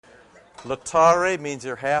Laetare means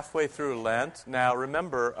you're halfway through Lent. Now,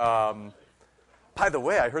 remember, by the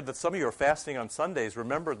way, I heard that some of you are fasting on Sundays.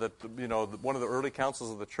 Remember that, one of the early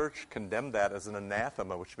councils of the church condemned that as an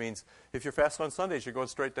anathema, which means if you're fasting on Sundays, you're going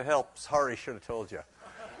straight to hell. Sorry, should have told you.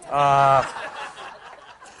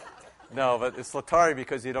 No, but it's Laetare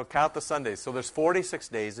because you don't count the Sundays. So there's 46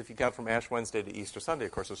 days if you count from Ash Wednesday to Easter Sunday.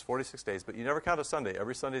 Of course, there's 46 days, but you never count a Sunday.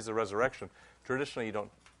 Every Sunday is a resurrection. Traditionally, you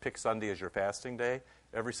don't pick Sunday as your fasting day.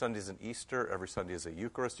 Every Sunday is an Easter. Every Sunday is a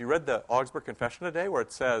Eucharist. You read the Augsburg Confession today where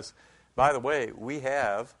it says, by the way, we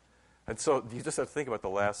have, and so you just have to think about the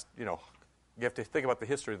last, you have to think about the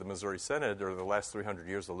history of the Missouri Synod or the last 300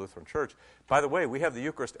 years of the Lutheran Church. By the way, we have the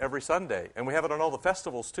Eucharist every Sunday, and we have it on all the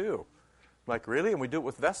festivals too. Like, really? And we do it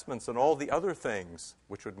with vestments and all the other things,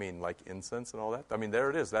 which would mean like incense and all that. I mean, there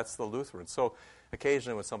it is. That's the Lutheran. So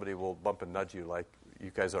occasionally when somebody will bump and nudge you like, you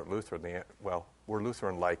guys aren't Lutheran, well, we're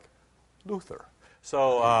Lutheran like Luther.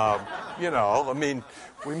 So, I mean,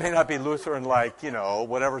 we may not be Lutheran like,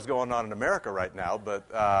 whatever's going on in America right now, but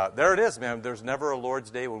there it is, man. There's never a Lord's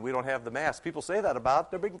Day when we don't have the Mass. People say that about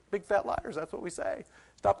it. They're big fat liars. That's what we say.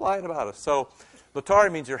 Stop lying about us. So,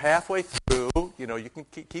 Laetare means you're halfway through. You can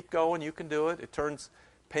keep going. You can do it. It turns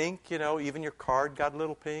pink. Even your card got a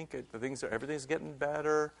little pink. Everything's getting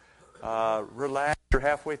better. Relax. You're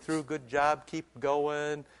halfway through. Good job. Keep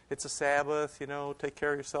going. It's a Sabbath. Take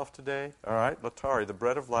care of yourself today. All right. Laetare, the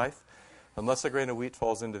bread of life. Unless a grain of wheat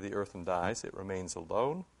falls into the earth and dies, it remains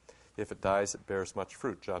alone. If it dies, it bears much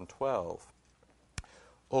fruit. John 12.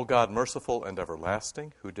 O God, merciful and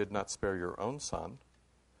everlasting, who did not spare your own Son,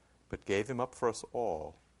 but gave him up for us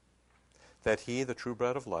all, that he, the true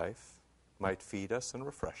bread of life, might feed us and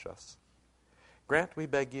refresh us. Grant, we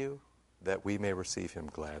beg you, that we may receive him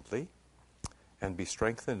gladly and be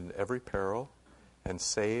strengthened in every peril and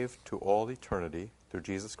saved to all eternity through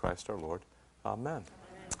Jesus Christ our Lord. Amen.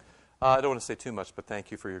 I don't want to say too much, but thank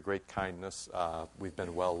you for your great kindness. We've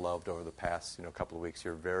been well loved over the past couple of weeks.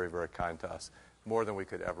 You're very, very kind to us, more than we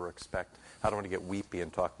could ever expect. I don't want to get weepy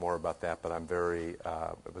and talk more about that, but I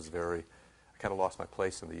kind of lost my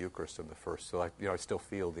place in the Eucharist in the first. So I still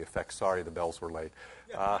feel the effects. Sorry, the bells were late.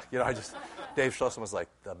 Dave Schlossen was like,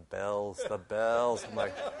 the bells. I'm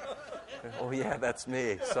like, oh yeah, that's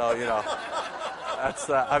me. So, that's,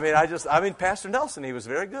 Pastor Nelson, he was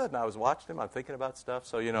very good, and I was watching him. I'm thinking about stuff.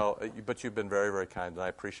 So, but you've been very, very kind, and I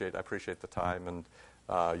appreciate the time and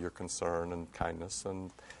your concern and kindness.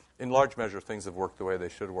 And in large measure, things have worked the way they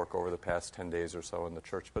should work over the past 10 days or so in the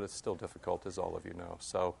church, but it's still difficult, as all of you know.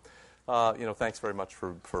 So, thanks very much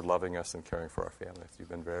for loving us and caring for our family. You've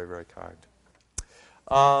been very, very kind.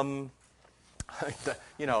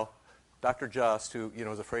 Dr. Just, who,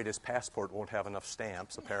 is afraid his passport won't have enough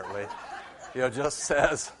stamps, apparently, just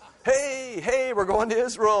says, hey, we're going to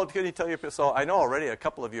Israel. Can you tell you? So I know already a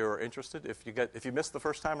couple of you are interested. If you missed the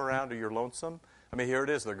first time around or you're lonesome, here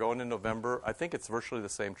it is. They're going in November. I think it's virtually the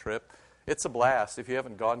same trip. It's a blast. If you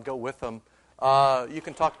haven't gone, go with them. You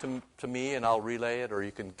can talk to me and I'll relay it, or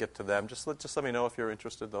you can get to them. Just let me know if you're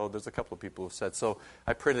interested, though. There's a couple of people who've said. So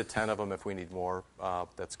I printed 10 of them if we need more.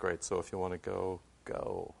 That's great. So if you want to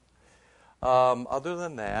go. Other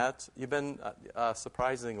than that, you've been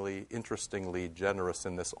surprisingly, interestingly generous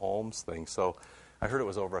in this alms thing. So I heard it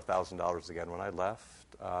was over $1,000 again when I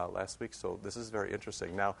left last week. So this is very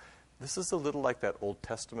interesting. Now, this is a little like that Old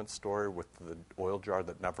Testament story with the oil jar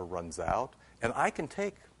that never runs out. And I can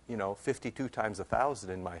take 52 times 1,000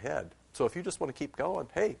 in my head. So if you just want to keep going,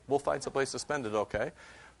 hey, we'll find some place to spend it, okay?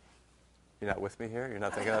 You're not with me here? You're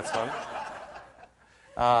not thinking that's fun?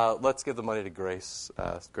 Let's give the money to Grace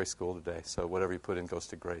School today. So whatever you put in goes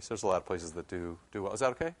to Grace. There's a lot of places that do well. Is that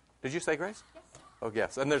okay? Did you say Grace? Yes. Oh,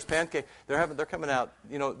 yes. And there's Pancake. They're coming out.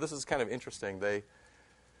 This is kind of interesting. They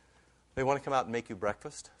want to come out and make you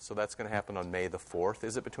breakfast. So that's going to happen on May the 4th.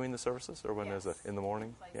 Is it between the services, or when is it? In the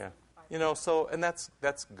morning? Yeah. So, and that's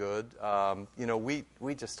good.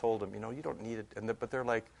 We just told them, you don't need it. But they're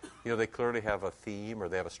like, they clearly have a theme or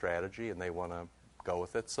they have a strategy and they want to go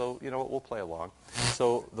with it. So, we'll play along.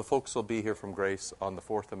 So the folks will be here from Grace on the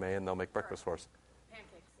 4th of May, and they'll make breakfast for us.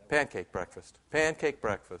 Pancake breakfast. Yep.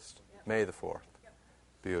 May the 4th. Yep.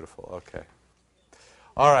 Beautiful. Okay.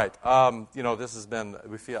 All right. This has been,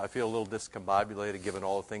 I feel a little discombobulated given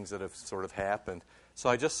all the things that have sort of happened. So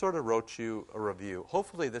I just sort of wrote you a review.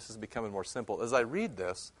 Hopefully this is becoming more simple. As I read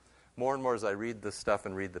this, more and more as I read this stuff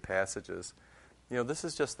and read the passages, this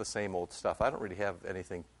is just the same old stuff. I don't really have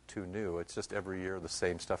anything too new. It's just every year the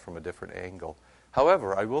same stuff from a different angle.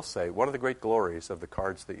 However, I will say, one of the great glories of the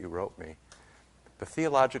cards that you wrote me, the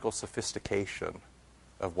theological sophistication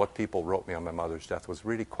of what people wrote me on my mother's death was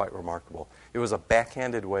really quite remarkable. It was a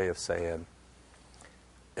backhanded way of saying,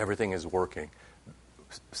 Everything is working.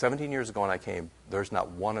 17 years ago when I came, there's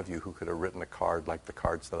not one of you who could have written a card like the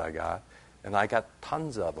cards that I got. And I got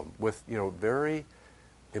tons of them with, very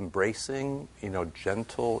embracing,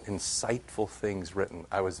 gentle, insightful things written.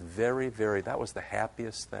 I was very, very, that was the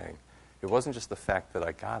happiest thing. It wasn't just the fact that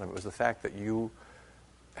I got them. It was the fact that you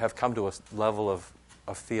have come to a level of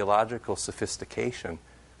theological sophistication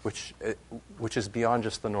which is beyond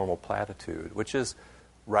just the normal platitude, which is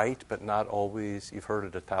right, but not always. You've heard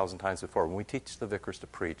it 1,000 times before. When we teach the vicars to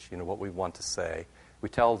preach, what we want to say, we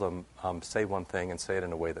tell them, say one thing and say it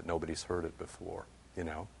in a way that nobody's heard it before,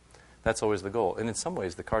 That's always the goal. And in some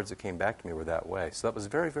ways, the cards that came back to me were that way. So that was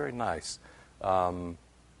very, very nice. And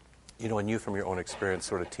you from your own experience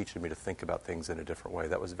sort of teaching me to think about things in a different way.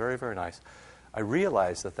 That was very, very nice. I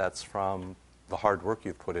realize that that's from the hard work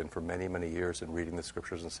you've put in for many, many years in reading the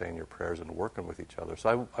scriptures and saying your prayers and working with each other.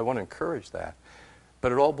 So I want to encourage that.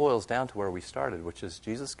 But it all boils down to where we started, which is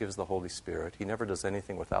Jesus gives the Holy Spirit. He never does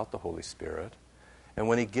anything without the Holy Spirit. And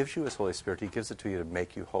when he gives you his Holy Spirit, he gives it to you to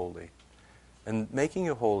make you holy. And making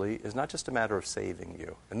you holy is not just a matter of saving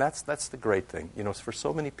you. And that's the great thing. For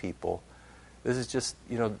so many people, this is just,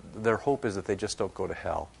 their hope is that they just don't go to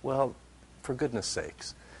hell. Well, for goodness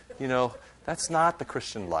sakes, that's not the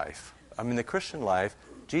Christian life. I mean, the Christian life,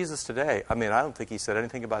 Jesus today, I don't think he said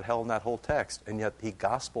anything about hell in that whole text, and yet he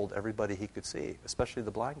gospeled everybody he could see, especially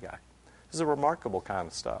the blind guy. This is a remarkable kind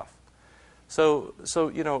of stuff. So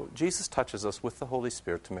Jesus touches us with the Holy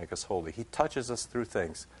Spirit to make us holy. He touches us through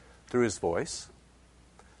things, through his voice,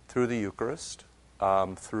 through the Eucharist,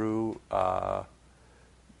 through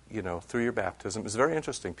your baptism. It's very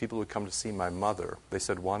interesting. People would come to see my mother. They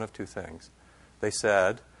said one of two things. They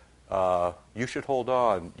said, you should hold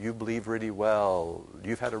on. You believe really well.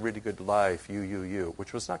 You've had a really good life. You,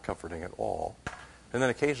 which was not comforting at all. And then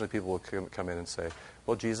occasionally people would come in and say,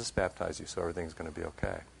 well, Jesus baptized you, so everything's going to be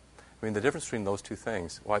okay. I mean, the difference between those two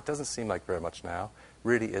things, well, it doesn't seem like very much now,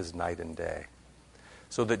 really is night and day.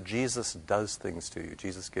 So that Jesus does things to you.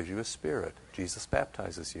 Jesus gives you his Spirit. Jesus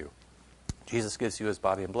baptizes you. Jesus gives you his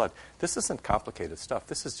body and blood. This isn't complicated stuff.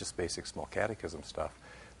 This is just basic small catechism stuff.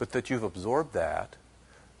 But that you've absorbed that,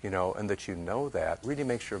 and that you know that, really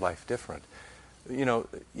makes your life different.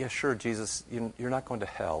 Yeah, sure, Jesus, you're not going to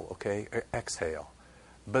hell, okay? Exhale.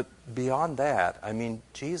 But beyond that,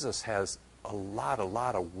 Jesus has a lot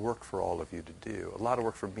of work for all of you to do, a lot of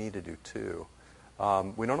work for me to do too.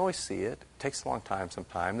 We don't always see it. It takes a long time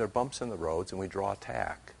sometime. There are bumps in the roads, and we draw a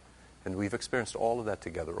tack. And we've experienced all of that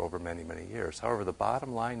together over many, many years. However, the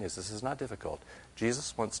bottom line is this is not difficult.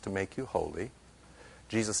 Jesus wants to make you holy.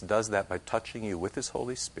 Jesus does that by touching you with his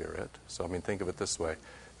Holy Spirit. So, think of it this way.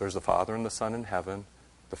 There's the Father and the Son in heaven.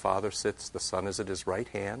 The Father sits, the Son is at his right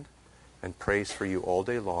hand, and prays for you all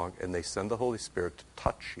day long, and they send the Holy Spirit to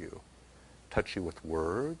touch you. Touch you with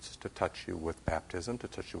words, to touch you with baptism, to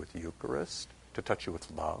touch you with Eucharist, to touch you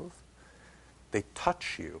with love. They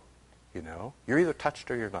touch you, You're either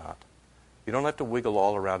touched or you're not. You don't have to wiggle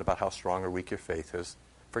all around about how strong or weak your faith is.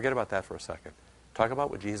 Forget about that for a second. Talk about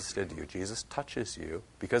what Jesus did to you. Jesus touches you.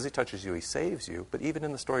 Because he touches you, he saves you. But even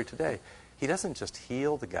in the story today, he doesn't just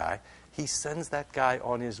heal the guy. He sends that guy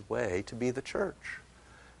on his way to be the church.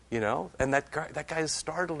 And that guy is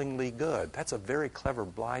startlingly good. That's a very clever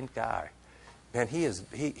blind guy. And he is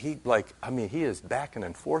backing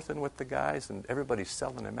and forthing with the guys, and everybody's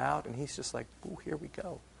selling him out, and he's just like, ooh, here we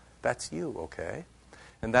go. That's you, okay?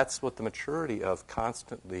 And that's what the maturity of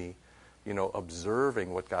constantly,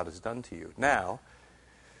 observing what God has done to you. Now,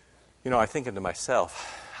 I think into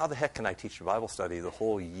myself, how the heck can I teach a Bible study the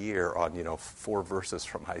whole year on, 4 verses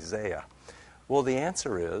from Isaiah? Well, the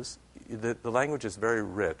answer is that the language is very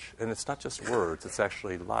rich, and it's not just words, it's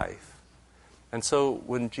actually life. And so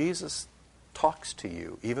when Jesus talks to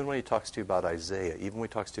you, even when he talks to you about Isaiah, even when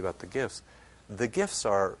he talks to you about the gifts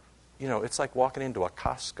are, it's like walking into a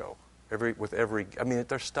Costco.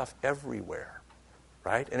 There's stuff everywhere,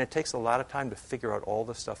 right? And it takes a lot of time to figure out all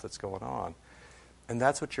the stuff that's going on. And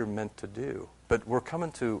that's what you're meant to do. But we're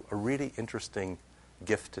coming to a really interesting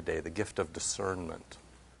gift today, the gift of discernment,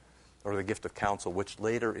 or the gift of counsel, which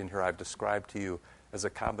later in here I've described to you as a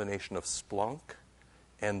combination of Splunk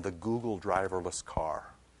and the Google driverless car.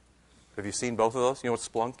 Have you seen both of those? You know what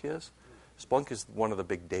Splunk is? Splunk is one of the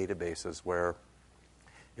big databases where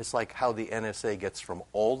it's like how the NSA gets from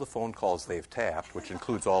all the phone calls they've tapped, which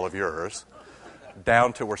includes all of yours,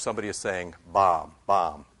 down to where somebody is saying, bomb,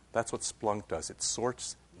 bomb. That's what Splunk does. It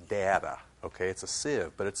sorts data, okay? It's a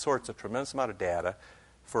sieve, but it sorts a tremendous amount of data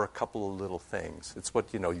for a couple of little things. It's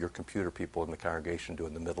what, your computer people in the congregation do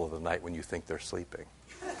in the middle of the night when you think they're sleeping.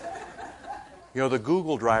 The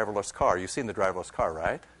Google driverless car. You've seen the driverless car,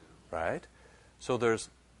 right? Right? So there's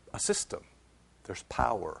a system. There's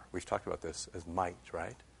power. We've talked about this as might,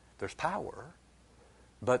 right? There's power.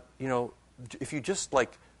 But, if you just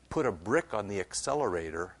like put a brick on the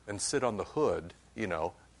accelerator and sit on the hood,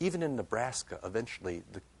 even in Nebraska, eventually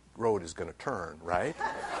the road is going to turn, right?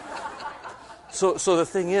 So the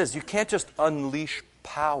thing is, you can't just unleash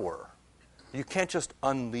power. You can't just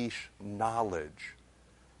unleash knowledge.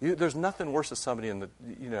 There's nothing worse than somebody in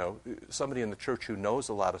the church who knows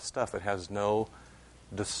a lot of stuff and has no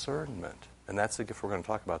discernment. And that's the gift we're going to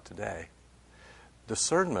talk about today.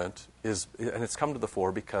 Discernment is, and it's come to the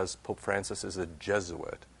fore because Pope Francis is a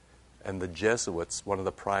Jesuit. And the Jesuits, one of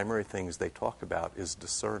the primary things they talk about is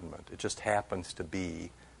discernment. It just happens to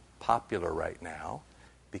be popular right now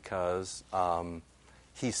because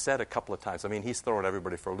he said a couple of times, he's throwing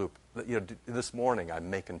everybody for a loop. This morning I'm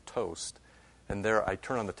making toast, and there I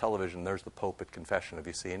turn on the television, there's the Pope at confession. Have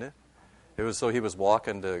you seen it? He was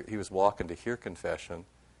walking to hear confession,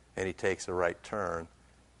 and he takes a right turn,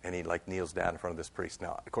 and he kneels down in front of this priest.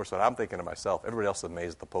 Now, of course, what I'm thinking to myself, everybody else is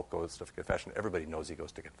amazed the Pope goes to confession. Everybody knows he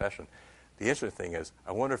goes to confession. The interesting thing is,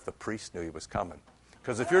 I wonder if the priest knew he was coming.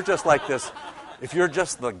 Because if you're just like this, if you're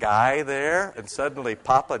just the guy there, and suddenly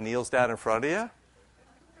Papa kneels down in front of you,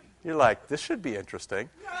 you're like, this should be interesting.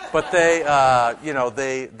 But they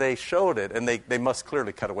showed it, and they must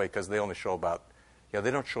clearly cut away because they only show about, they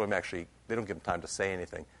don't show him actually, they don't give him time to say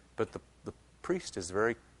anything. But the priest is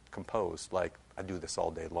very composed, like, I do this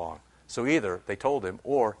all day long. So either they told him,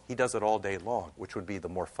 or he does it all day long, which would be the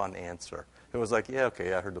more fun answer. It was like, I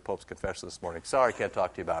heard the Pope's confession this morning. Sorry, I can't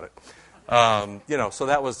talk to you about it. So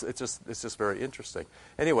that was, it's just very interesting.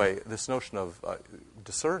 Anyway, this notion of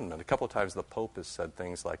discernment, a couple of times the Pope has said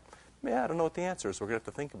things like, I don't know what the answer is. We're going to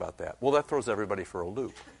have to think about that. Well, that throws everybody for a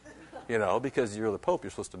loop, because you're the Pope.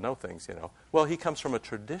 You're supposed to know things, Well, he comes from a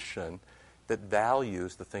tradition that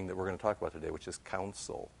values the thing that we're going to talk about today, which is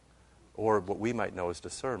counsel, or what we might know as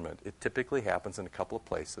discernment. It typically happens in a couple of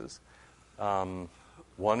places.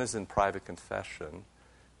 One is in private confession,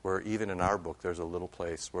 where even in our book there's a little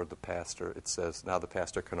place where it says, now the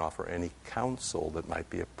pastor can offer any counsel that might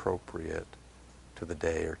be appropriate to the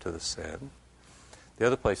day or to the sin. The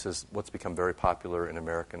other place is what's become very popular in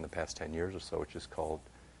America in the past 10 years or so, which is called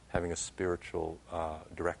having a spiritual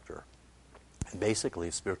director. And basically,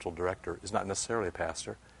 a spiritual director is not necessarily a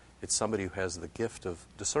pastor. It's somebody who has the gift of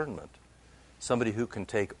discernment. Somebody who can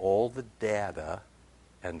take all the data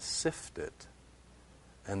and sift it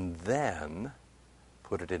and then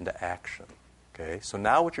put it into action. Okay? So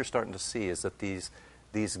now what you're starting to see is that these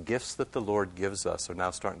gifts that the Lord gives us are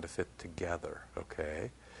now starting to fit together.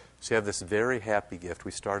 Okay? So you have this very happy gift.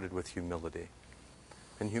 We started with humility.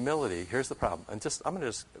 And humility, here's the problem. And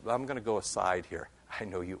I'm going to go aside here. I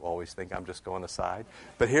know you always think I'm just going aside,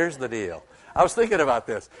 but here's the deal. I was thinking about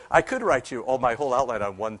this. I could write you my whole outline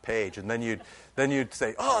on one page, and then you'd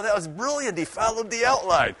say, "Oh, that was brilliant. He followed the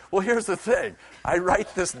outline." Well, here's the thing. I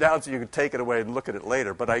write this down so you can take it away and look at it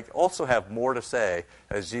later. But I also have more to say,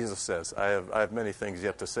 as Jesus says. I have many things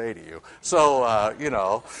yet to say to you. So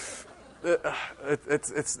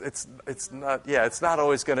it's not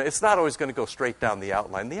always going to go straight down the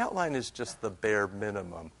outline. The outline is just the bare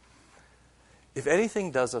minimum. If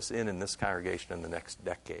anything does us in this congregation in the next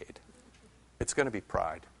decade, it's going to be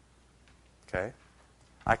pride. Okay?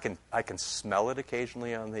 I can smell it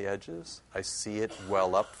occasionally on the edges. I see it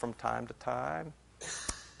well up from time to time.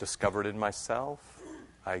 Discovered in myself.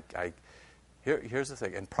 Here's the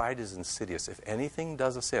thing, and pride is insidious. If anything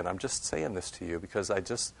does us in, I'm just saying this to you because I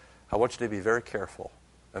want you to be very careful.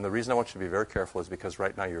 And the reason I want you to be very careful is because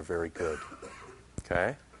right now you're very good.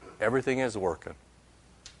 Okay? Everything is working.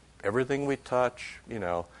 Everything we touch,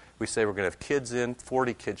 we say we're going to have kids in.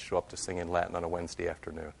 40 kids show up to sing in Latin on a Wednesday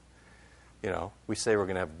afternoon. We say we're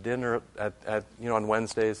going to have dinner on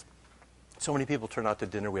Wednesdays. So many people turn out to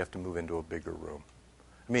dinner, we have to move into a bigger room.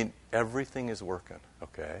 Everything is working,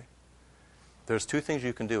 okay? There's two things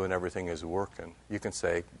you can do when everything is working. You can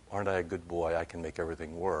say, aren't I a good boy? I can make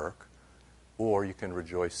everything work. Or you can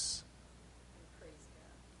rejoice.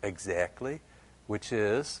 Exactly, which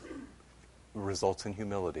results in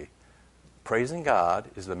humility. Praising God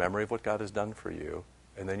is the memory of what God has done for you,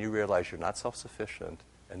 and then you realize you're not self-sufficient,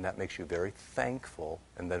 and that makes you very thankful,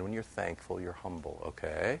 and then when you're thankful, you're humble,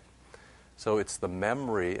 okay? So it's the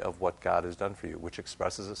memory of what God has done for you, which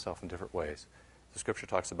expresses itself in different ways. The Scripture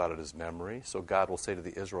talks about it as memory, so God will say to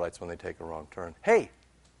the Israelites when they take a wrong turn, hey,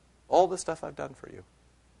 all this stuff I've done for you.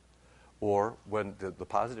 Or when the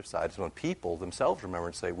positive side is when people themselves remember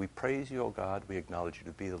and say, we praise you, O God, we acknowledge you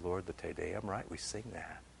to be the Lord, the Te Deum, right? We sing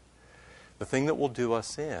that. The thing that will do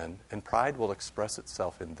us in, and pride will express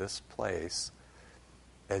itself in this place,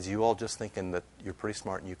 as you all just thinking that you're pretty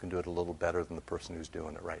smart and you can do it a little better than the person who's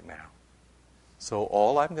doing it right now. So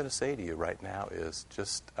all I'm going to say to you right now is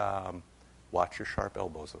just watch your sharp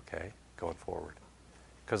elbows, okay, going forward.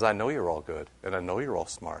 Because I know you're all good, and I know you're all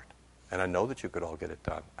smart, and I know that you could all get it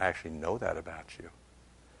done. I actually know that about you.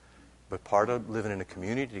 But part of living in a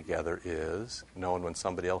community together is knowing when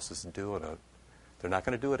somebody else is doing it, they're not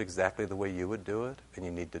going to do it exactly the way you would do it, and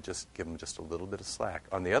you need to just give them just a little bit of slack.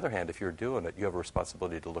 On the other hand, if you're doing it, you have a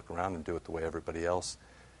responsibility to look around and do it the way everybody else.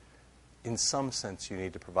 In some sense, you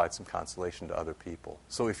need to provide some consolation to other people.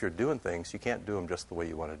 So if you're doing things, you can't do them just the way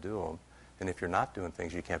you want to do them. And if you're not doing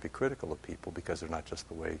things, you can't be critical of people because they're not just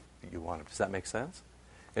the way you want them. Does that make sense?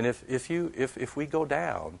 And if we go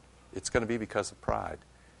down, it's going to be because of pride.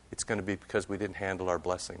 It's going to be because we didn't handle our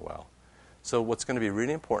blessing well. So what's going to be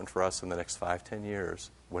really important for us in the next 5-10 years,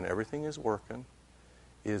 when everything is working,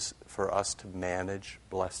 is for us to manage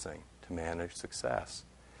blessing, to manage success.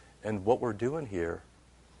 And what we're doing here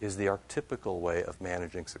is the archetypical way of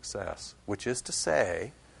managing success, which is to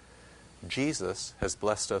say, Jesus has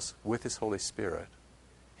blessed us with His Holy Spirit.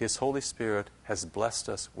 His Holy Spirit has blessed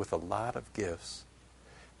us with a lot of gifts.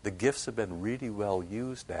 The gifts have been really well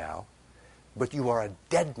used now, but you are a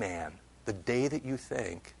dead man the day that you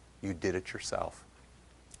think you did it yourself.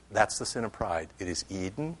 That's the sin of pride. It is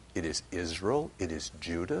Eden, it is Israel, it is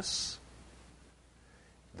Judas.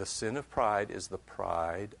 The sin of pride is the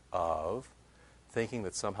pride of thinking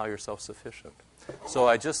that somehow you're self-sufficient. So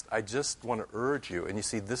I just want to urge you, and you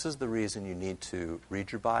see, this is the reason you need to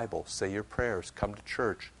read your Bible, say your prayers, come to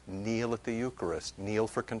church, kneel at the Eucharist, kneel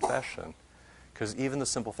for confession. Because even the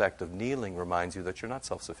simple fact of kneeling reminds you that you're not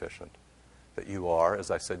self-sufficient. That you are,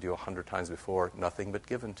 as I said to you 100 times before, nothing but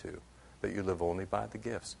given to. That you live only by the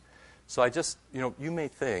gifts. So I just, you may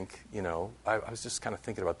think, I was just kind of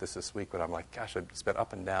thinking about this week when I'm like, gosh, I've been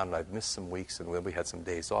up and down and I've missed some weeks and we had some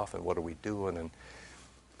days off and what are we doing and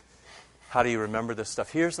how do you remember this stuff?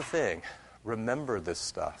 Here's the thing. Remember this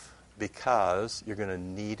stuff because you're going to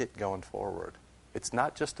need it going forward. It's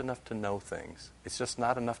not just enough to know things. It's just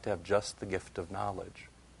not enough to have just the gift of knowledge.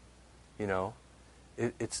 You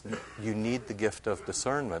need the gift of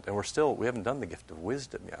discernment, and we haven't done the gift of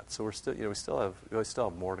wisdom yet. So we still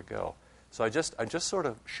have more to go. So I'm just sort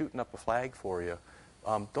of shooting up a flag for you.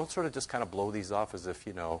 Don't sort of just kind of blow these off as if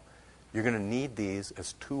you're going to need these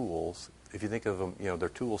as tools. If you think of them, they're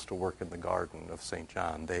tools to work in the garden of St.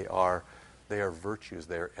 John. They are virtues.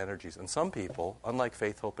 They are energies. And some people, unlike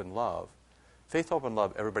faith, hope, and love,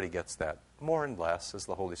 everybody gets that more and less as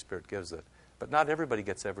the Holy Spirit gives it. But not everybody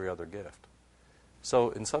gets every other gift.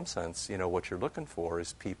 So in some sense, what you're looking for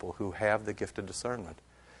is people who have the gift of discernment.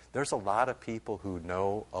 There's a lot of people who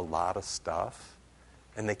know a lot of stuff,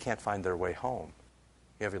 and they can't find their way home.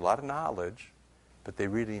 You have a lot of knowledge, but they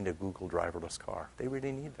really need a Google driverless car. They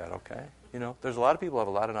really need that, okay? There's a lot of people who have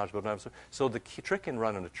a lot of knowledge, but not. So the key trick in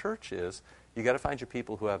running a church is you got to find your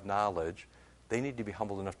people who have knowledge. They need to be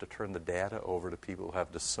humble enough to turn the data over to people who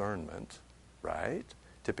have discernment, right?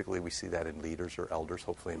 Typically we see that in leaders or elders,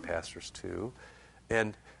 hopefully in pastors too.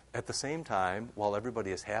 And at the same time, while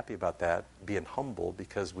everybody is happy about that, being humble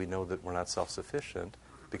because we know that we're not self-sufficient,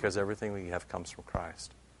 because everything we have comes from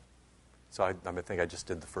Christ. So I think I just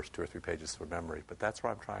did the first 2 or 3 pages from memory, but that's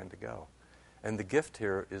where I'm trying to go. And the gift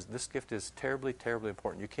here is, this gift is terribly, terribly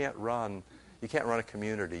important. You can't run a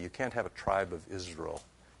community. You can't have a tribe of Israel.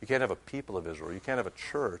 You can't have a people of Israel. You can't have a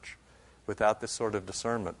church without this sort of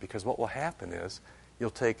discernment, because what will happen is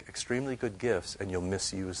you'll take extremely good gifts and you'll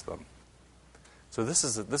misuse them. So this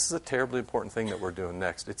is a terribly important thing that we're doing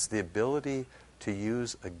next. It's the ability to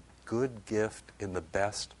use a good gift in the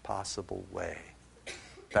best possible way.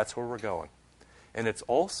 That's where we're going. And it's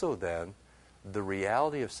also then the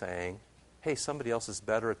reality of saying, hey, somebody else is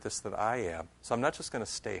better at this than I am. So I'm not just going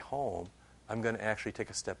to stay home. I'm going to actually take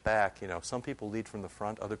a step back. Some people lead from the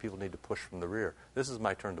front. Other people need to push from the rear. This is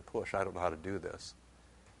my turn to push. I don't know how to do this.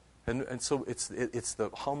 And so it's the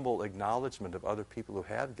humble acknowledgement of other people who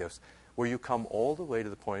have gifts, where you come all the way to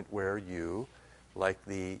the point where you, like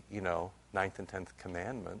the 9th and 10th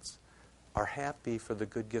commandments, are happy for the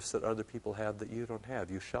good gifts that other people have that you don't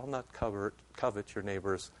have. You shall not covet your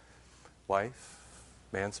neighbor's wife,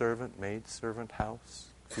 manservant, maidservant, house,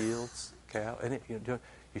 fields, cow.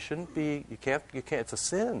 You shouldn't be. You can't. It's a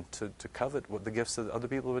sin to covet what the gifts that other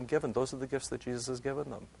people have been given. Those are the gifts that Jesus has given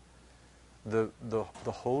them.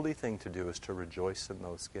 The holy thing to do is to rejoice in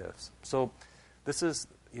those gifts. So this is,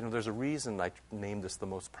 there's a reason I named this the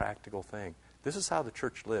most practical thing. This is how the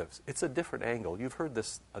church lives. It's a different angle. You've heard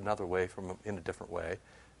this another way in a different way,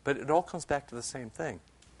 but it all comes back to the same thing.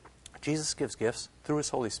 Jesus gives gifts through His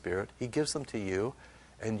Holy Spirit. He gives them to you,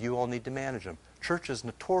 and you all need to manage them. Churches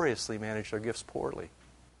notoriously manage their gifts poorly.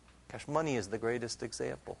 Gosh, money is the greatest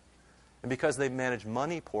example. And because they manage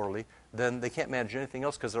money poorly, then they can't manage anything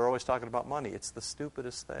else because they're always talking about money. It's the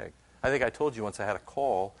stupidest thing. I think I told you once I had a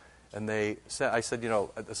call, and I said,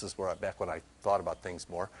 this is back when I thought about things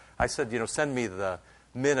more. I said, send me the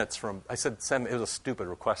minutes from, it was a stupid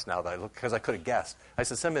request now because I could have guessed. I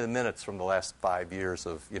said, send me the minutes from the last 5 years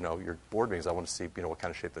of, your board meetings. I want to see, what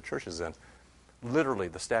kind of shape the church is in. Literally,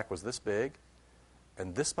 the stack was this big,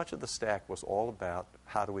 and this much of the stack was all about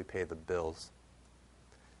how do we pay the bills.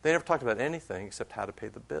 They never talked about anything except how to pay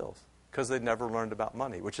the bills because they'd never learned about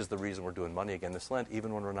money, which is the reason we're doing money again this Lent,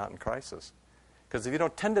 even when we're not in crisis. Because if you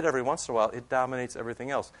don't tend it every once in a while, it dominates everything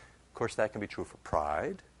else. Of course, that can be true for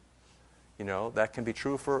pride. That can be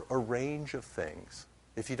true for a range of things.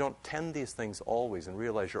 If you don't tend these things always and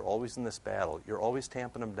realize you're always in this battle, you're always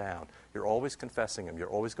tamping them down, you're always confessing them, you're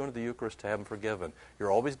always going to the Eucharist to have them forgiven,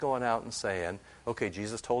 you're always going out and saying, okay,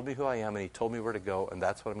 Jesus told me who I am and he told me where to go and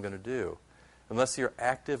that's what I'm going to do. Unless you're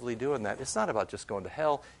actively doing that, it's not about just going to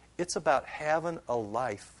hell. It's about having a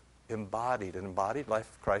life embodied, an embodied life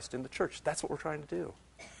of Christ in the church. That's what we're trying to do.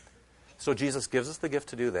 So Jesus gives us the gift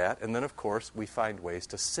to do that, and then, of course, we find ways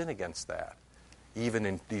to sin against that, even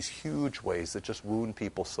in these huge ways that just wound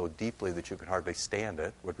people so deeply that you can hardly stand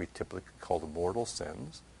it, what we typically call the mortal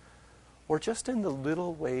sins, or just in the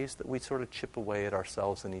little ways that we sort of chip away at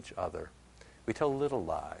ourselves and each other. We tell little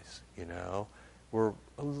lies, We're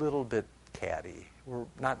a little bit catty. We're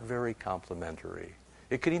not very complimentary.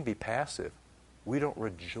 It could even be passive. We don't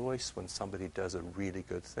rejoice when somebody does a really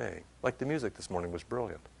good thing. Like the music this morning was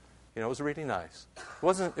brilliant. It was really nice.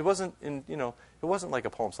 It wasn't like a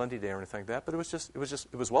Palm Sunday day or anything like that, but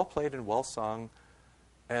it was well played and well sung,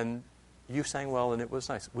 and you sang well and it was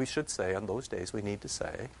nice. We should say on those days we need to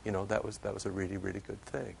say, that was a really, really good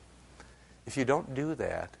thing. If you don't do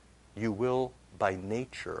that, you will by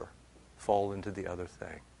nature fall into the other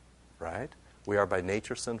thing. Right? We are by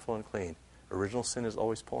nature sinful and clean. Original sin is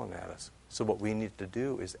always pulling at us. So what we need to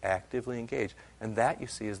do is actively engage. And that, you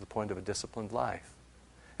see, is the point of a disciplined life.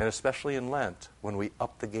 And especially in Lent, when we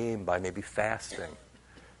up the game by maybe fasting.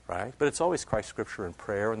 Right? But it's always Christ, Scripture, and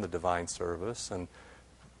prayer, and the divine service, and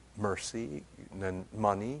mercy, and then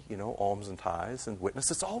money, alms and tithes, and witness.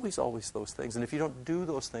 It's always those things. And if you don't do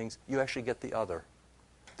those things, you actually get the other.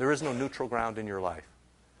 There is no neutral ground in your life.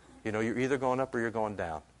 You're either going up or you're going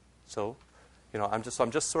down. So, I'm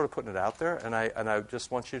just sort of putting it out there, and I just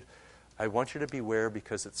want you to beware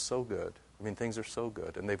because it's so good. I mean, things are so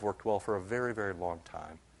good, and they've worked well for a very, very long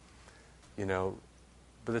time.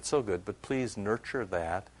 But it's so good. But please nurture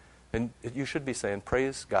that, and you should be saying,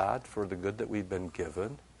 praise God for the good that we've been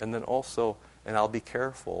given, and then also, and I'll be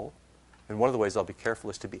careful. And one of the ways I'll be careful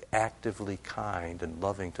is to be actively kind and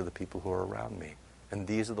loving to the people who are around me. And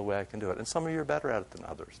these are the way I can do it. And some of you are better at it than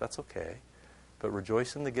others. That's okay. But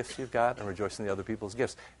rejoice in the gifts you've got and rejoice in the other people's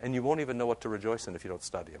gifts. And you won't even know what to rejoice in if you don't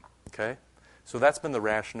study them. Okay? So that's been the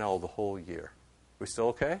rationale the whole year. We still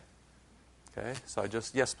okay? Okay? So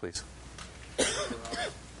yes, please. We were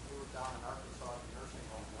down in Arkansas at the nursing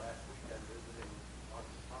home last weekend visiting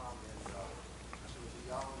Uncle Tom, and there was a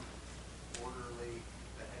young orderly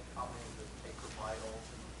that had come in to take her vitals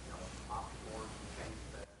and, mop floors and change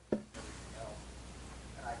beds and everything else.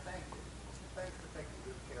 And I thanked him. Thanks for taking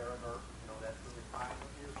good care of her. That's really kind of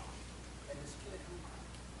you. And this kid, who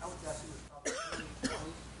I would guess he was probably early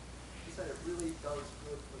 20s, he said it really does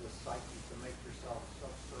good for the psyche to make yourself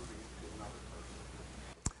subservient to another person.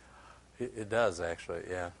 It does, actually,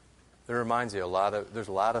 yeah. It reminds you there's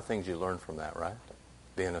a lot of things you learn from that, right?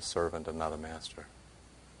 Being a servant and not a master.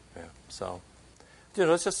 Yeah. So,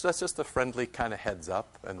 that's just a friendly kind of heads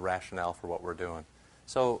up and rationale for what we're doing.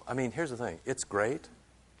 So, I mean, here's the thing. It's great.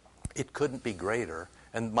 It couldn't be greater.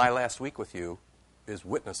 And my last week with you is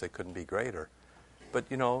witness it couldn't be greater. But,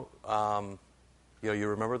 you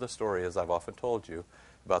remember the story, as I've often told you,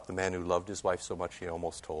 about the man who loved his wife so much he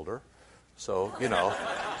almost told her. So,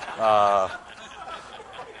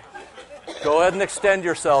 go ahead and extend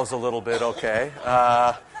yourselves a little bit, okay?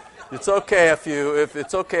 It's okay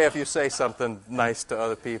if you say something nice to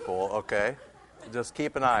other people, okay? Just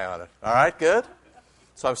keep an eye on it. All right, good?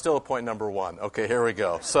 So I'm still at point number 1. Okay, here we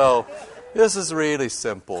go. So this is really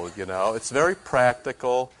simple, It's very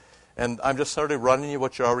practical, and I'm just sort of running you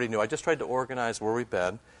what you already knew. I just tried to organize where we've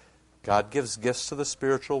been. God gives gifts to the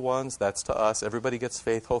spiritual ones. That's to us. Everybody gets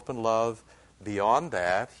faith, hope, and love. Beyond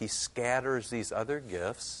that, he scatters these other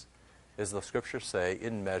gifts, as the Scriptures say,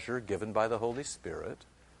 in measure given by the Holy Spirit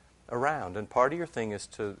around. And part of your thing is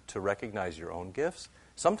to recognize your own gifts.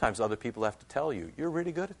 Sometimes other people have to tell you, you're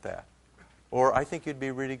really good at that. Or I think you'd be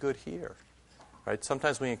really good here. Right?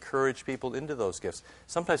 Sometimes we encourage people into those gifts.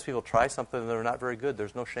 Sometimes people try something and they're not very good.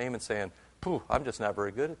 There's no shame in saying, "Pooh, I'm just not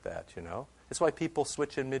very good at that," you know. It's why people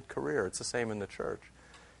switch in mid-career. It's the same in the church.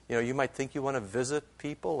 You know, you might think you want to visit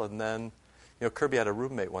people, and then, you know, Kirby had a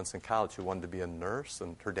roommate once in college who wanted to be a nurse,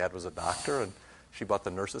 and her dad was a doctor, and she bought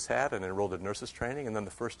the nurse's hat and enrolled in nurse's training, and then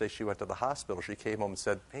the first day she went to the hospital, she came home and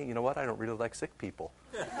said, "Hey, you know what? I don't really like sick people."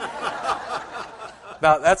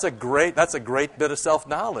 Now, that's a great bit of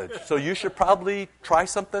self-knowledge. So you should probably try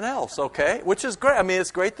something else, okay? Which is great. I mean, it's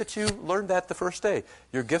great that you learned that the first day.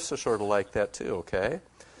 Your gifts are sort of like that too, okay?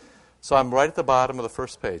 So I'm right at the bottom of the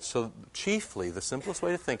first page. So chiefly, the simplest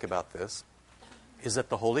way to think about this is that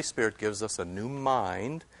the Holy Spirit gives us a new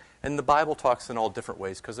mind. And the Bible talks in all different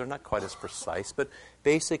ways because they're not quite as precise. But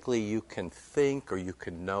basically, you can think or you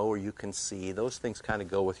can know or you can see. Those things kind of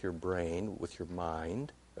go with your brain, with your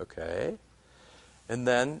mind, okay? And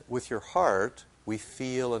then with your heart, we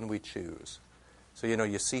feel and we choose. So, you know,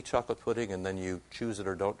 you see chocolate pudding and then you choose it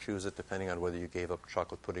or don't choose it depending on whether you gave up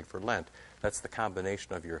chocolate pudding for Lent. That's the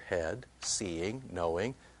combination of your head, seeing,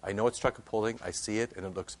 knowing. I know it's chocolate pudding, I see it, and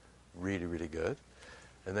it looks really, really good.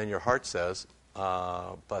 And then your heart says,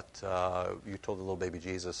 but you told the little baby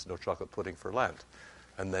Jesus no chocolate pudding for Lent.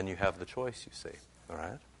 And then you have the choice, you see. All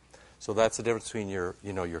right? So that's the difference between your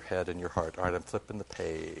head and your heart. All right, I'm flipping the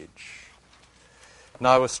page. Now,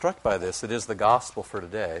 I was struck by this. It is the gospel for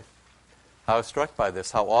today. I was struck by this,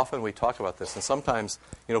 how often we talk about this. And sometimes,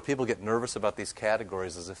 you know, people get nervous about these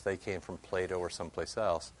categories as if they came from Plato or someplace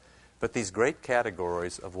else. But these great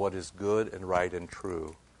categories of what is good and right and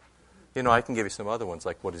true. You know, I can give you some other ones,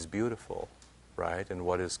 like what is beautiful, right, and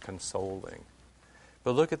what is consoling.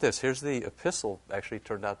 But look at this. Here's the epistle actually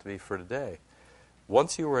turned out to be for today.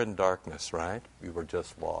 Once you were in darkness, right, you were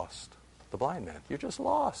just lost. The blind man, you're just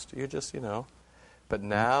lost. You're just, you know. But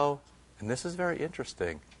now, and this is very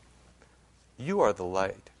interesting, you are the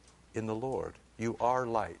light in the Lord. You are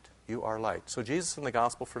light. You are light. So Jesus in the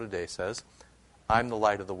gospel for today says, I'm the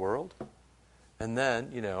light of the world. And then,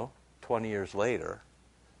 you know, 20 years later,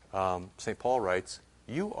 St. Paul writes,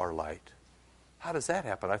 you are light. How does that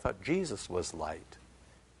happen? I thought Jesus was light.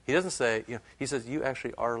 He doesn't say, you know, he says, you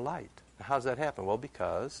actually are light. Now, how does that happen? Well,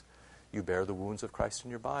 because you bear the wounds of Christ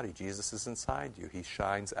in your body. Jesus is inside you. He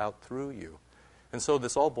shines out through you. And so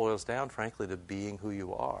this all boils down, frankly, to being who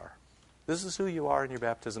you are. This is who you are in your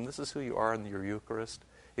baptism. This is who you are in your Eucharist.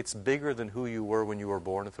 It's bigger than who you were when you were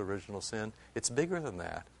born with original sin. It's bigger than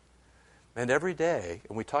that. And every day,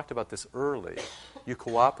 and we talked about this early, you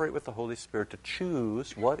cooperate with the Holy Spirit to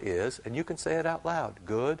choose what is, and you can say it out loud,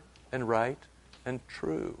 good and right and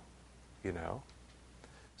true, you know.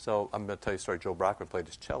 So I'm going to tell you a story. Joe Brockman played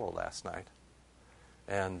his cello last night.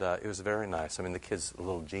 And it was very nice. I mean, the kid's a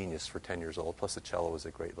little genius for 10 years old, plus the cello is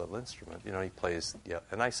a great little instrument. You know, he plays, yeah.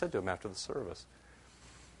 And I said to him after the service,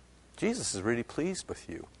 Jesus is really pleased with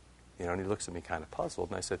you. You know, and he looks at me kind of puzzled.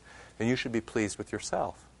 And I said, and you should be pleased with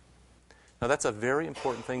yourself. Now, that's a very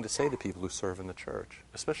important thing to say to people who serve in the church,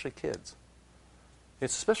 especially kids.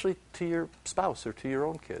 It's especially to your spouse or to your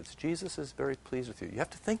own kids. Jesus is very pleased with you. You have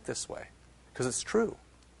to think this way, because it's true.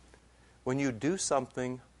 When you do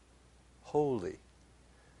something holy,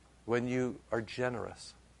 when you are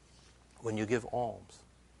generous, when you give alms,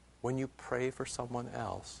 when you pray for someone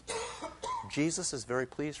else, Jesus is very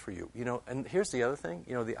pleased for you. You know, and here's the other thing.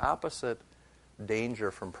 You know, the opposite danger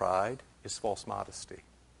from pride is false modesty.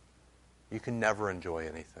 You can never enjoy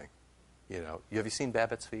anything. You know, have you seen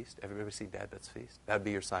Babbitt's Feast? Everybody seen Babbitt's Feast? That'd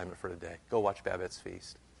be your assignment for today. Go watch Babbitt's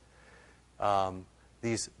Feast.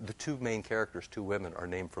 The two main characters, two women, are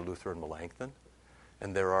named for Luther and Melanchthon.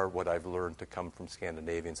 And there are, what I've learned to come from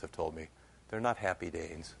Scandinavians have told me, they're not happy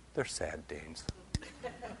Danes, they're sad Danes.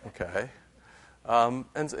 Okay?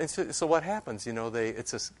 And so what happens, you know,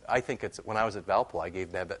 I think it's, when I was at Valpo, I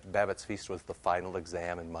gave Babbitt's Feast was the final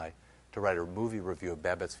exam to write a movie review of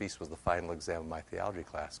Babbitt's Feast was the final exam of my theology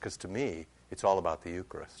class. Because to me, it's all about the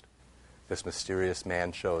Eucharist. This mysterious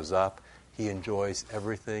man shows up. He enjoys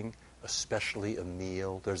everything, especially a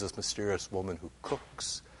meal. There's this mysterious woman who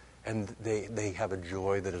cooks. And they have a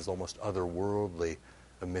joy that is almost otherworldly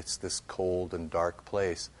amidst this cold and dark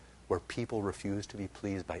place where people refuse to be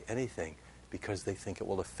pleased by anything because they think it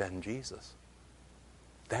will offend Jesus.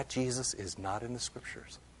 That Jesus is not in the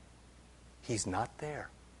Scriptures. He's not there.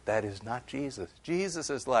 That is not Jesus. Jesus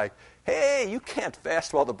is like, hey, you can't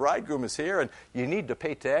fast while the bridegroom is here and you need to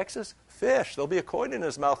pay taxes. Fish. There'll be a coin in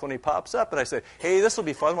his mouth when he pops up. And I say, hey, this will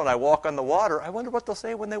be fun when I walk on the water. I wonder what they'll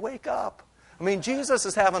say when they wake up. I mean, Jesus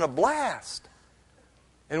is having a blast.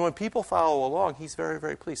 And when people follow along, he's very,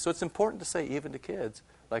 very pleased. So it's important to say, even to kids,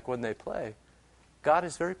 like when they play, God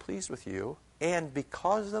is very pleased with you. And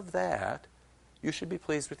because of that, you should be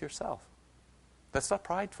pleased with yourself. That's not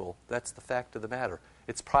prideful. That's the fact of the matter.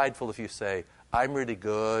 It's prideful if you say, I'm really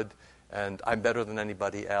good, and I'm better than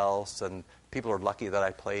anybody else, and people are lucky that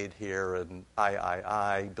I played here, and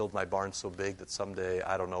I build my barn so big that someday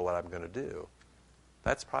I don't know what I'm going to do.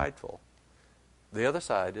 That's prideful. The other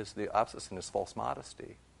side is the opposite sin is false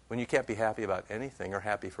modesty, when you can't be happy about anything or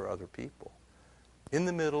happy for other people. In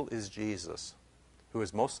the middle is Jesus, who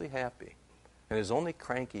is mostly happy and is only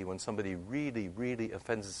cranky when somebody really, really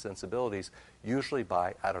offends his sensibilities, usually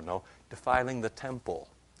by, defiling the temple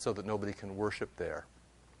so that nobody can worship there.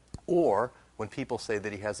 Or when people say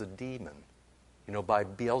that he has a demon. By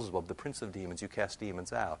Beelzebub, the prince of demons, you cast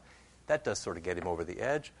demons out. That does sort of get him over the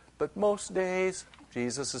edge. But most days,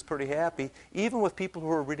 Jesus is pretty happy, even with people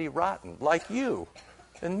who are really rotten, like you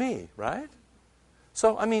and me, right?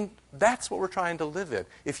 So, that's what we're trying to live in.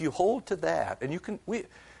 If you hold to that, and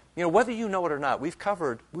whether you know it or not, we've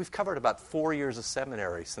covered about 4 years of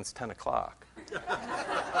seminary since 10 o'clock.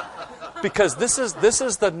 Because this is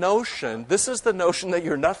the notion that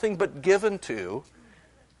you're nothing but given to,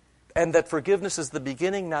 and that forgiveness is the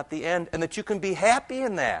beginning, not the end, and that you can be happy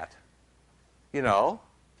in that.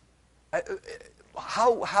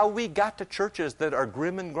 How we got to churches that are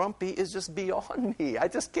grim and grumpy is just beyond me. I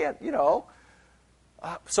just can't,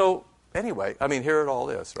 So anyway, here it all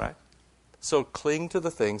is, right? So cling to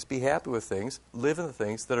the things, be happy with things, live in the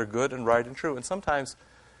things that are good and right and true. And sometimes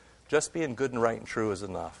just being good and right and true is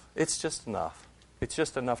enough. It's just enough. It's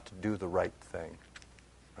just enough to do the right thing,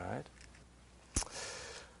 right?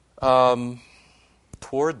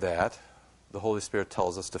 Toward that, the Holy Spirit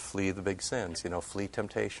tells us to flee the big sins. Flee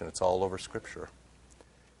temptation. It's all over Scripture.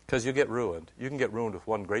 Because you get ruined. You can get ruined with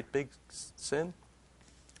one great big sin.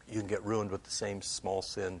 You can get ruined with the same small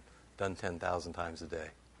sin done 10,000 times a day.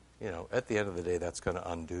 At the end of the day, that's going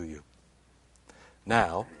to undo you.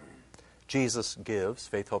 Now, Jesus gives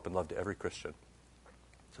faith, hope, and love to every Christian.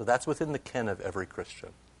 So that's within the ken of every Christian.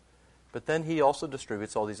 But then he also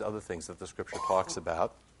distributes all these other things that the Scripture talks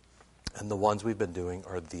about. And the ones we've been doing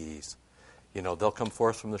are these. They'll come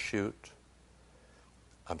forth from the shoot.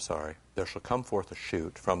 There shall come forth a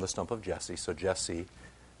shoot from the stump of Jesse. So Jesse,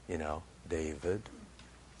 David,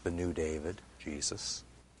 the new David, Jesus.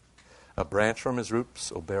 A branch from his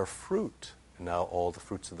roots will bear fruit. And now all the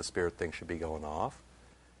fruits of the Spirit thing should be going off.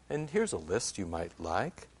 And here's a list you might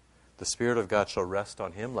like. The Spirit of God shall rest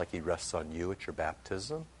on him like he rests on you at your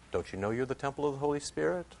baptism. Don't you know you're the temple of the Holy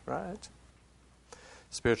Spirit, right?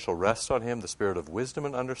 Spirit shall rest on him, the spirit of wisdom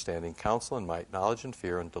and understanding, counsel and might, knowledge and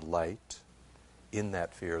fear, and delight in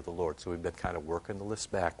that fear of the Lord. So we've been kind of working the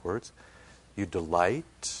list backwards. You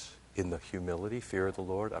delight in the humility, fear of the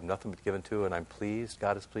Lord. I'm nothing but given to, and I'm pleased.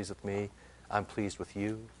 God is pleased with me. I'm pleased with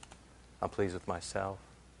you. I'm pleased with myself.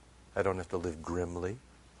 I don't have to live grimly,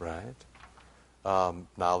 right?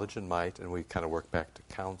 Knowledge and might, and we kind of work back to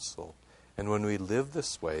counsel. And when we live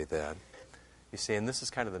this way, then, you see, and this is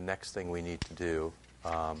kind of the next thing we need to do,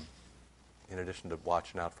 in addition to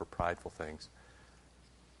watching out for prideful things.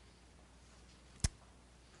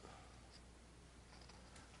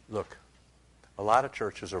 Look, a lot of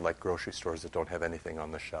churches are like grocery stores that don't have anything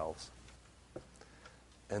on the shelves.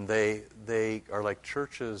 And they are like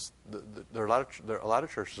churches, there are a lot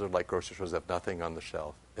of churches that are like grocery stores that have nothing on the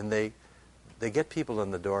shelf. And they get people in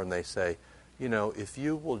the door and they say, if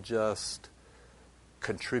you will just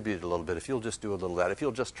contribute a little bit, if you'll just do a little of that, if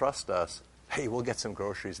you'll just trust us, hey, we'll get some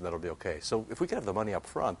groceries and that'll be okay. So if we can have the money up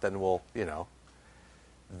front, then we'll,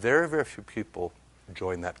 very, very few people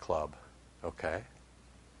join that club, okay?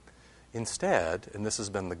 Instead, and this has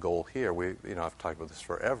been the goal here, I've talked about this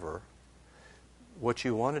forever, what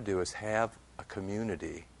you want to do is have a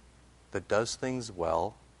community that does things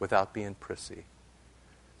well without being prissy,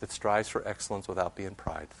 that strives for excellence without being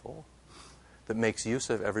prideful, that makes use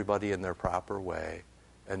of everybody in their proper way,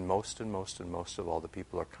 and most of all, the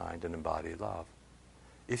people are kind and embody love.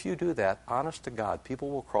 If you do that, honest to God, people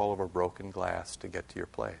will crawl over broken glass to get to your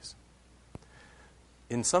place.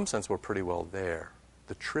 In some sense, we're pretty well there.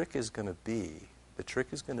 The trick is going to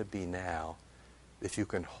be now, if you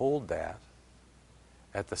can hold that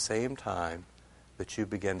at the same time that you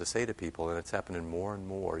begin to say to people, and it's happening more and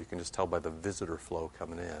more, you can just tell by the visitor flow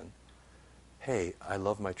coming in, hey, I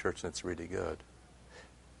love my church and it's really good.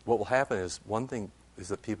 What will happen is, one thing is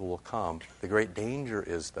that people will come. The great danger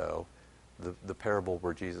is, though, the parable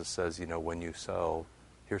where Jesus says, when you sow,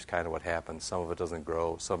 here's kind of what happens. Some of it doesn't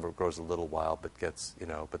grow. Some of it grows a little while, but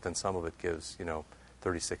but then some of it gives,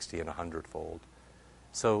 30, 60, and 100-fold.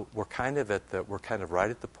 So we're kind of right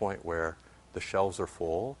at the point where the shelves are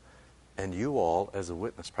full, and you all, as a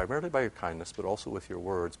witness, primarily by your kindness, but also with your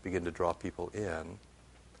words, begin to draw people in.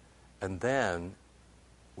 And then,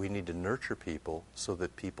 we need to nurture people so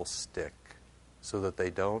that people stick, so that they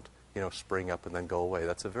don't, spring up and then go away.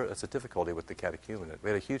 That's a difficulty with the catechumenate. We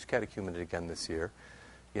had a huge catechumenate again this year,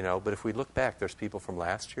 but if we look back, there's people from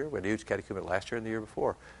last year, we had a huge catechumenate last year and the year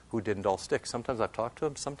before, who didn't all stick. Sometimes I've talked to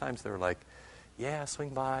them, sometimes they're like, yeah, swing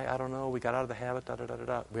by, I don't know, we got out of the habit,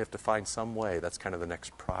 da-da-da-da-da. We have to find some way. That's kind of the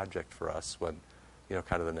next project for us when,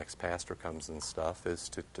 kind of the next pastor comes and stuff, is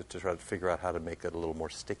to try to figure out how to make it a little more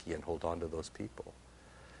sticky and hold on to those people.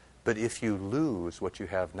 But if you lose what you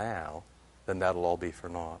have now, then that'll all be for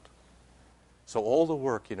naught. So all the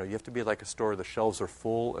work, you have to be like a store. The shelves are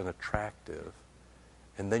full and attractive.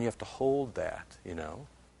 And then you have to hold that, You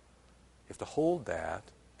have to hold that,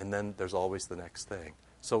 and then there's always the next thing.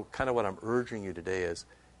 So kind of what I'm urging you today is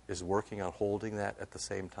working on holding that at the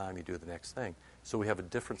same time you do the next thing. So we have a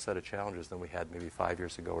different set of challenges than we had maybe 5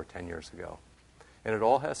 years ago or 10 years ago. And it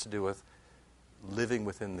all has to do with living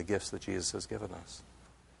within the gifts that Jesus has given us.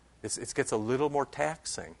 It gets a little more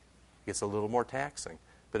taxing.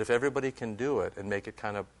 But if everybody can do it and make it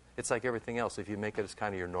kind of, it's like everything else. If you make it as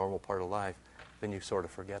kind of your normal part of life, then you sort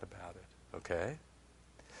of forget about it, okay?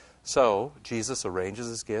 So Jesus arranges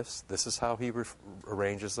his gifts. This is how he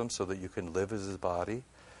arranges them so that you can live as his body.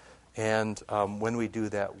 And when we do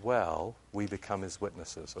that well, we become his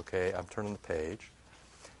witnesses, okay? I'm turning the page.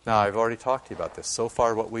 Now, I've already talked to you about this. So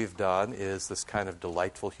far, what we've done is this kind of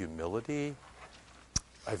delightful humility.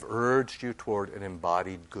 I've urged you toward an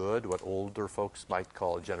embodied good, what older folks might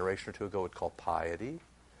call, a generation or two ago would call piety,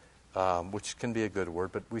 which can be a good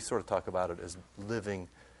word, but we sort of talk about it as living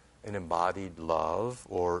in embodied love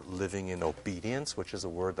or living in obedience, which is a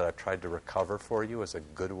word that I've tried to recover for you as a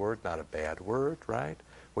good word, not a bad word, right?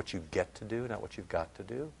 What you get to do, not what you've got to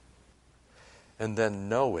do. And then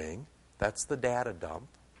knowing, that's the data dump.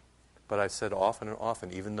 But I've said often and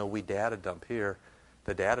often, even though we data dump here,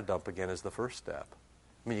 the data dump again is the first step.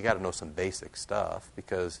 I mean, you got to know some basic stuff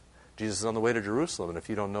because Jesus is on the way to Jerusalem, and if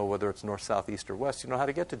you don't know whether it's north, south, east, or west, you know how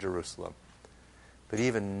to get to Jerusalem. But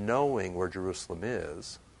even knowing where Jerusalem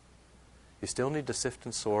is, you still need to sift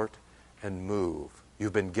and sort and move.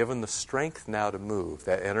 You've been given the strength now to move.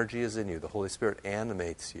 That energy is in you. The Holy Spirit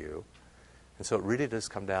animates you. And so it really does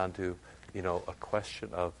come down to, a question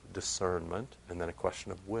of discernment and then a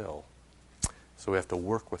question of will. So we have to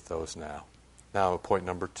work with those now. Now, point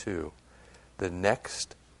number 2. The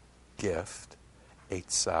next gift,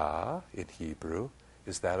 Eitzah in Hebrew,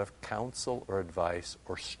 is that of counsel or advice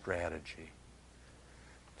or strategy.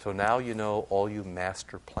 So now you know, all you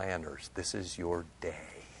master planners, this is your day.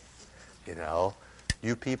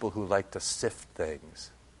 You people who like to sift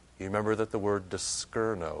things. You remember that the word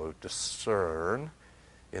discern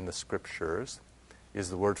in the Scriptures is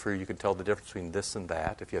the word for you can tell the difference between this and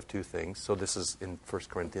that if you have two things. So this is in 1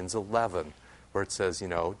 Corinthians 11. Where it says,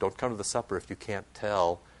 don't come to the supper if you can't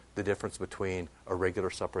tell the difference between a regular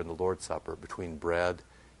supper and the Lord's Supper, between bread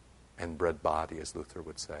and bread body, as Luther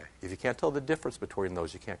would say. If you can't tell the difference between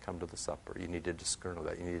those, you can't come to the supper. You need to discern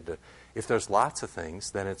that. You need to. If there's lots of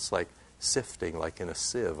things, then it's like sifting, like in a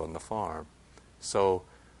sieve on the farm. So,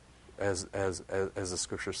 as the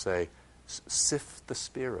Scriptures say, sift the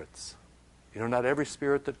spirits. Not every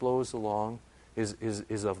spirit that blows along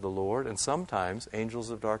is of the Lord, and sometimes angels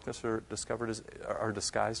of darkness are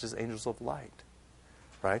disguised as angels of light,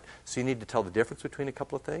 right? So you need to tell the difference between a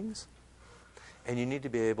couple of things, and you need to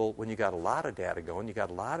be able, when you got a lot of data going, you got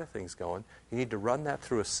a lot of things going, you need to run that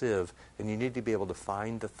through a sieve, and you need to be able to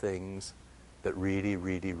find the things that really,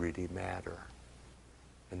 really, really matter.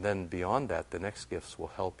 And then beyond that, the next gifts will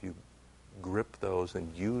help you grip those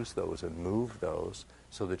and use those and move those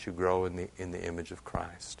so that you grow in the image of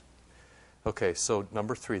Christ. Okay, so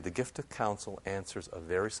number 3, the gift of counsel answers a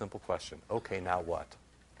very simple question. Okay, now what?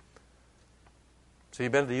 So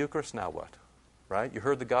you've been to the Eucharist, now what? Right? You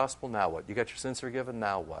heard the gospel, now what? You got your sins forgiven,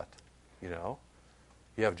 now what? You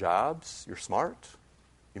have jobs, you're smart,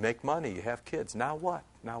 you make money, you have kids, now what?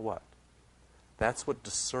 Now what? That's what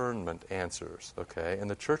discernment answers, okay? And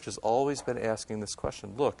the church has always been asking this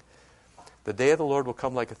question. Look, the day of the Lord will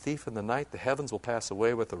come like a thief in the night. The heavens will pass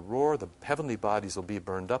away with a roar. The heavenly bodies will be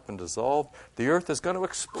burned up and dissolved. The earth is going to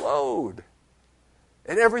explode.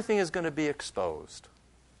 And everything is going to be exposed.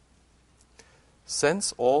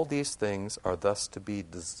 Since all these things are thus to be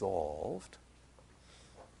dissolved,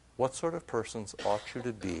 what sort of persons ought you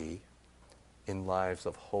to be in lives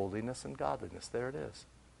of holiness and godliness? There it is.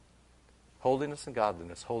 Holiness and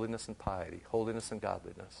godliness, holiness and piety, holiness and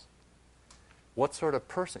godliness. What sort of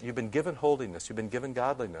person? You've been given holiness. You've been given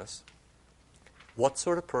godliness. What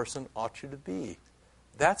sort of person ought you to be?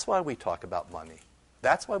 That's why we talk about money.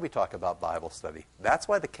 That's why we talk about Bible study. That's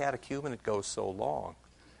why the catechumenate goes so long.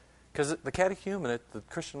 Because the catechumenate, the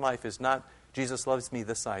Christian life, is not, Jesus loves me,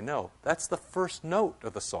 this I know. That's the first note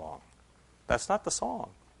of the song. That's not the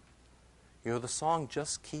song. The song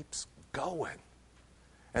just keeps going.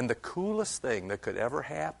 And the coolest thing that could ever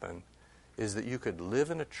happen is that you could live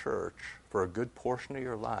in a church for a good portion of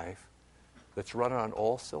your life that's running on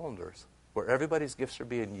all cylinders, where everybody's gifts are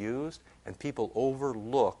being used and people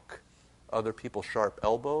overlook other people's sharp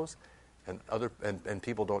elbows, and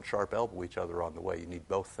people don't sharp elbow each other on the way. You need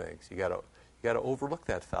both things. You got to overlook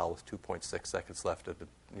that foul with 2.6 seconds left of the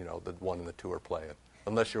 1 and the 2 are playing.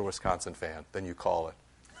 Unless you're a Wisconsin fan, then you call it.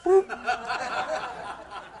 All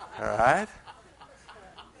right?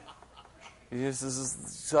 You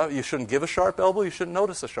shouldn't give a sharp elbow. You shouldn't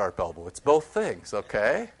notice a sharp elbow. It's both things,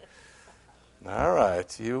 okay? All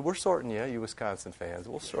right. We're sorting you Wisconsin fans.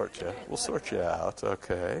 We'll sort you. We'll sort you out,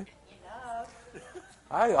 okay?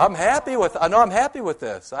 I'm happy with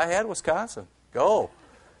this. I had Wisconsin. Go.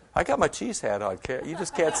 I got my cheese hat on. You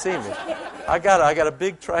just can't see me. I got a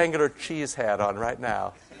big triangular cheese hat on right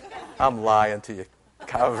now. I'm lying to you.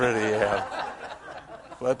 I really am.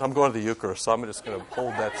 But I'm going to the Eucharist, so I'm just going to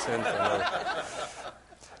hold that sin for another.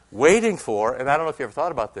 Waiting for, and I don't know if you ever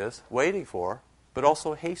thought about this, waiting for, but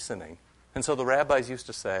also hastening. And so the rabbis used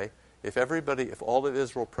to say, if all of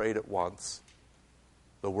Israel prayed at once,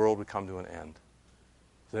 the world would come to an end.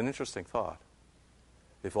 It's an interesting thought.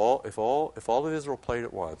 If all of Israel prayed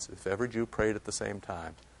at once, if every Jew prayed at the same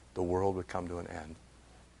time, the world would come to an end.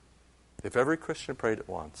 If every Christian prayed at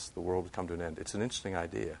once, the world would come to an end. It's an interesting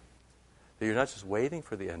idea. That you're not just waiting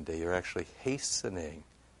for the end day, you're actually hastening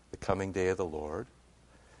the coming day of the Lord,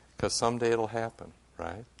 because someday it'll happen,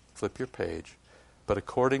 right? Flip your page. But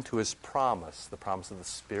according to his promise, the promise of the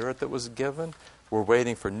Spirit that was given, we're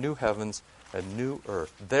waiting for new heavens and new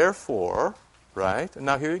earth. Therefore, right? And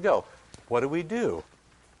now here you go. What do?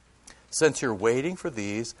 Since you're waiting for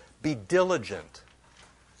these, be diligent.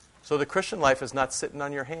 So the Christian life is not sitting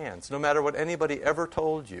on your hands, no matter what anybody ever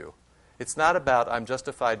told you. It's not about, I'm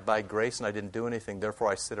justified by grace and I didn't do anything, therefore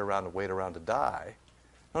I sit around and wait around to die.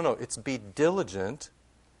 No, it's be diligent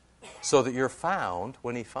so that you're found.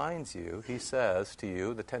 When he finds you, he says to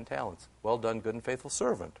you, the 10 talents, well done, good and faithful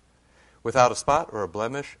servant, without a spot or a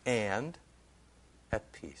blemish and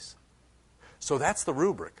at peace. So that's the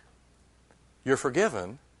rubric. You're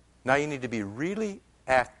forgiven. Now you need to be really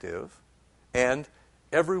active, and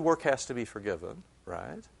every work has to be forgiven,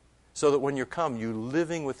 right? So that when you come, you're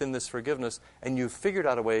living within this forgiveness, and you've figured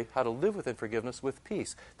out a way how to live within forgiveness with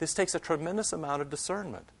peace. This takes a tremendous amount of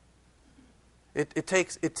discernment. It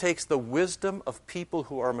takes the wisdom of people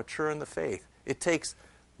who are mature in the faith. It takes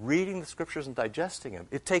reading the Scriptures and digesting them.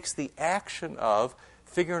 It takes the action of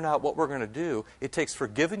figuring out what we're going to do. It takes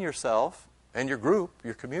forgiving yourself and your group,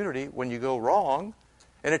 your community, when you go wrong.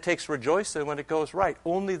 And it takes rejoicing when it goes right.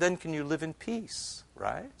 Only then can you live in peace,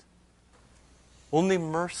 right? Only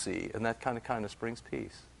mercy and that kind of kindness brings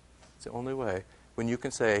peace. It's the only way. When you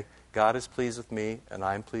can say, God is pleased with me and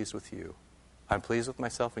I'm pleased with you. I'm pleased with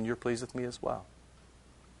myself and you're pleased with me as well.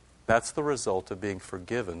 That's the result of being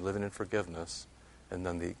forgiven, living in forgiveness, and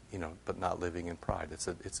then but not living in pride.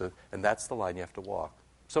 And that's the line you have to walk.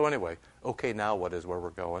 So anyway, okay, now what is where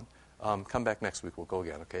we're going? Come back next week. We'll go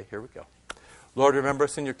again. Okay, here we go. Lord, remember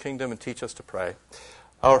us in your kingdom and teach us to pray.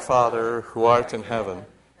 Our Father, who art in heaven,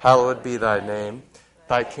 hallowed be thy name.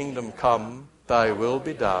 Thy kingdom come, thy will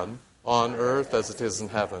be done, on earth as it is in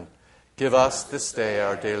heaven. Give us this day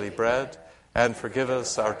our daily bread, and forgive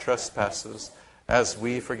us our trespasses, as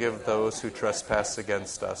we forgive those who trespass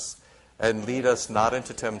against us. And lead us not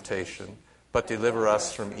into temptation, but deliver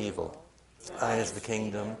us from evil. Thine is the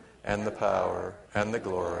kingdom, and the power, and the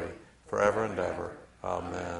glory, forever and ever. Amen.